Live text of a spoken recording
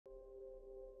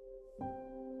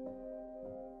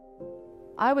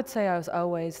I would say I was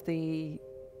always the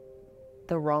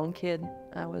wrong kid.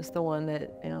 I was the one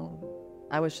that,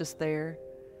 I was just there,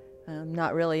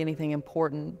 not really anything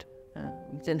important.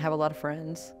 Didn't have a lot of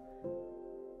friends.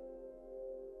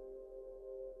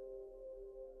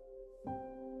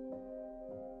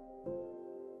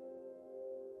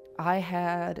 I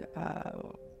had a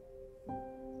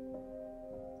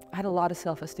lot of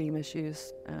self-esteem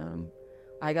issues.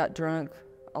 I got drunk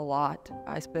a lot.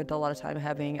 I spent a lot of time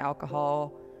having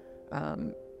alcohol,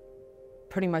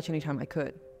 pretty much anytime I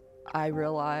could. I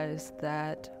realized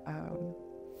that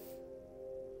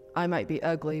I might be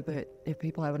ugly, but if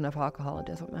people have enough alcohol, it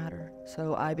doesn't matter.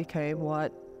 So I became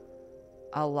what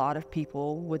a lot of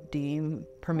people would deem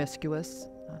promiscuous,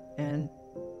 and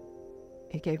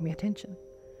it gave me attention.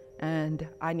 And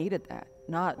I needed that,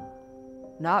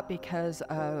 not because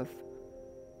of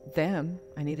them,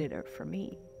 I needed it for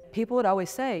me. People would always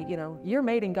say, you're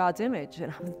made in God's image.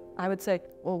 And I would say,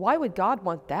 well, why would God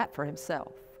want that for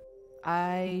himself?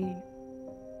 I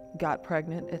got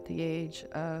pregnant at the age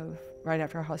of, right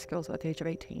after high school, so at the age of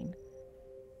 18.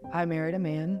 I married a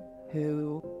man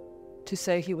who, to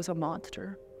say he was a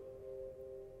monster,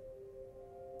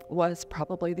 was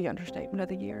probably the understatement of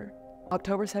the year.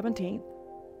 October 17th,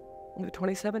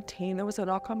 2017, there was a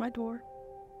knock on my door.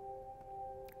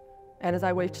 And as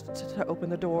I waited to open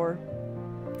the door,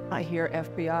 I hear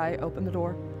FBI open the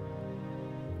door.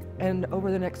 And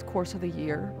over the next course of the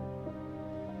year,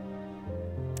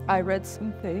 I read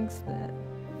some things that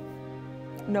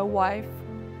no wife,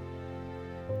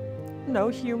 no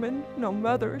human, no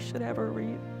mother should ever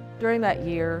read. During that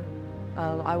year,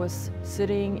 I was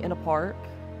sitting in a park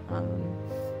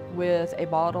with a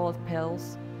bottle of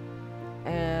pills,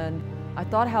 and I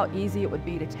thought how easy it would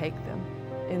be to take them.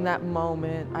 In that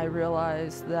moment, I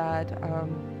realized that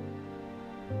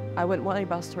I wouldn't want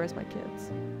anybody else to raise my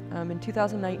kids. In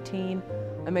 2019,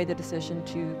 I made the decision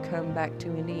to come back to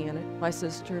Indiana. My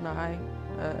sister and I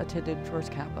attended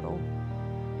First Capital,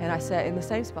 and I sat in the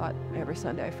same spot every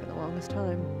Sunday for the longest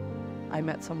time. I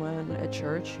met someone at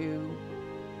church who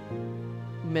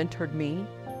mentored me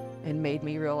and made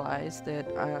me realize that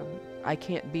I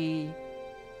can't be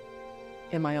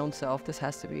in my own self. This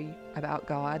has to be about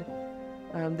God.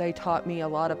 They taught me a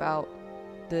lot about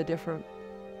the different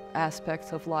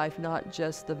aspects of life, not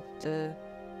just the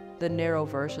narrow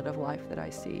version of life that I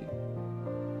see.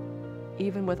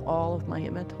 Even with all of my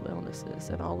mental illnesses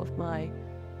and all of my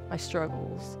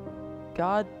struggles,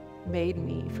 God made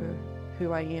me for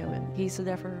who I am, and He's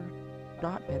never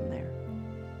not been there.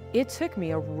 It took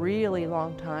me a really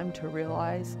long time to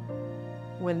realize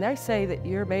when they say that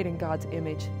you're made in God's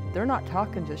image, they're not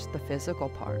talking just the physical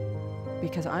part,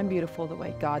 because I'm beautiful the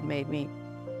way God made me.